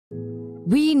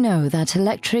We know that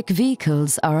electric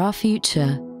vehicles are our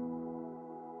future.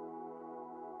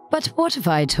 But what if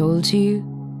I told you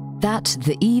that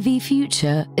the EV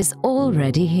future is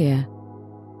already here?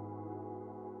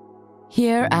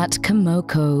 Here at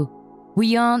Komoko,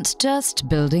 we aren't just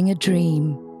building a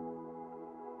dream.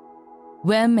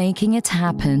 We're making it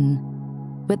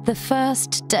happen with the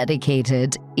first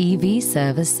dedicated EV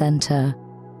service center.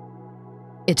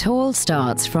 It all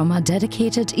starts from our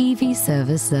dedicated EV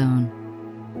service zone,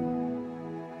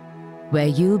 where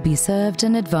you'll be served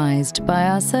and advised by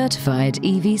our certified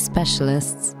EV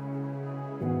specialists.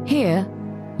 Here,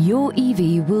 your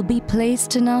EV will be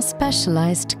placed in our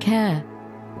specialized care,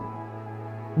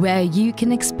 where you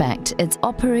can expect its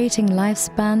operating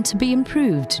lifespan to be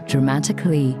improved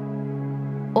dramatically,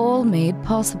 all made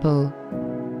possible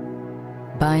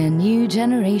by a new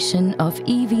generation of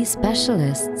EV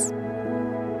specialists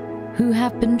who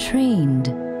have been trained,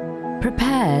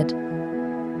 prepared,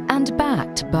 and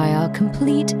backed by our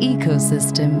complete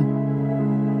ecosystem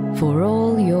for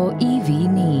all your EV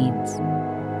needs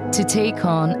to take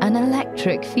on an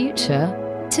electric future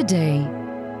today.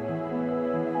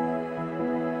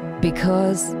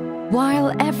 Because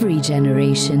while every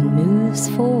generation moves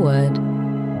forward,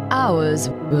 ours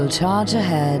will charge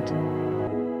ahead.